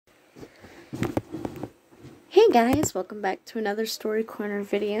Hey guys, welcome back to another Story Corner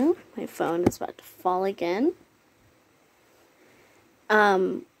video. My phone is about to fall again.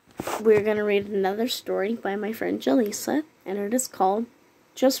 We're going to read another story by my friend Joelysa, and it is called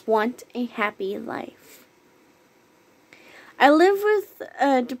Just Want a Happy Life. I live with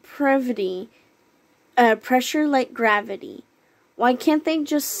depravity, pressure like gravity. Why can't they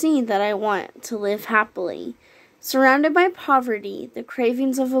just see that I want to live happily? Surrounded by poverty, the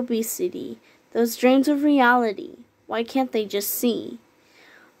cravings of obesity, those dreams of reality, why can't they just see?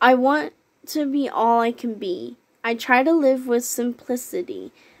 I want to be all I can be. I try to live with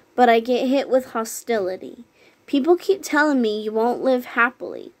simplicity, but I get hit with hostility. People keep telling me you won't live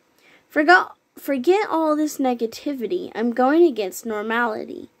happily. Forget all this negativity. I'm going against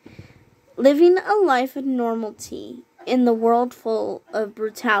normality. Living a life of normality in the world full of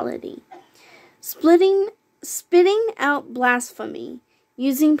brutality. Spitting out blasphemy,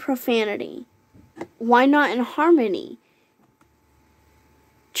 using profanity. Why not in harmony?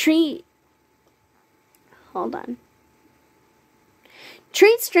 Treat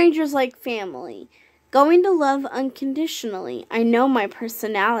strangers like family. Going to love unconditionally. I know my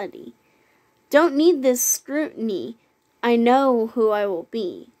personality. Don't need this scrutiny. I know who I will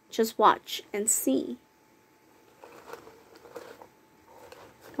be. Just watch and see.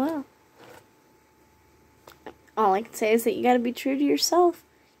 Well, all I can say is that you gotta be true to yourself.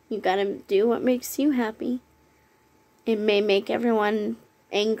 You gotta do what makes you happy. It may make everyone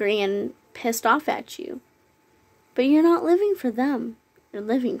angry and pissed off at you, but you're not living for them. You're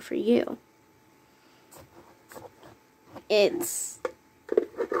living for you. It's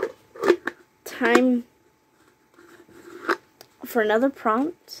time for another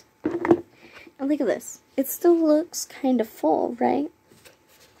prompt. And look at this. It still looks kind of full, right?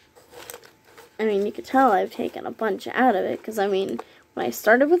 I mean, you could tell I've taken a bunch out of it, because, I mean, when I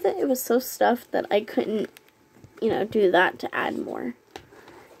started with it, it was so stuffed that I couldn't, do that to add more.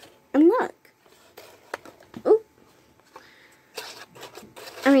 And look. Ooh.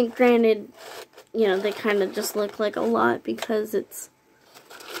 I mean, granted, they kind of just look like a lot because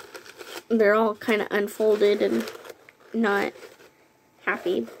they're all kind of unfolded and not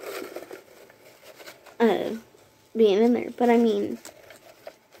happy being in there. But, I mean,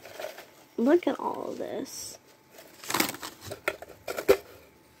 look at all of this.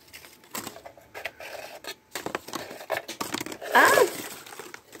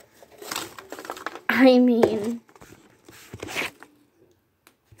 I mean,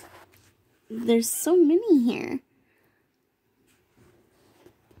 there's so many here.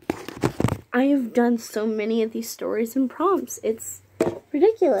 I have done so many of these stories and prompts. It's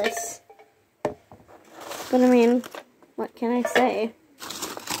ridiculous. But I mean, what can I say?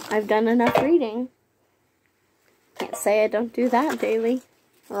 I've done enough reading. Can't say I don't do that daily.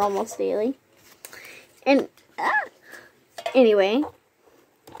 Or almost daily. And, anyway,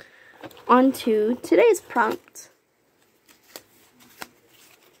 on to today's prompt.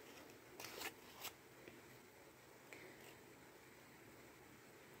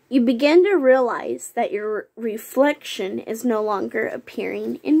 You begin to realize that your reflection is no longer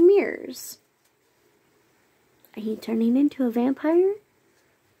appearing in mirrors. Are you turning into a vampire?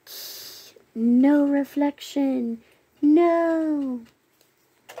 No reflection. No.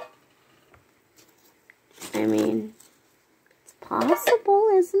 I mean, it's possible,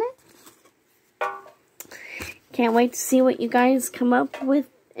 isn't it? Can't wait to see what you guys come up with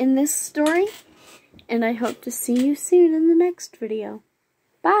in this story. And I hope to see you soon in the next video.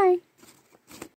 Bye.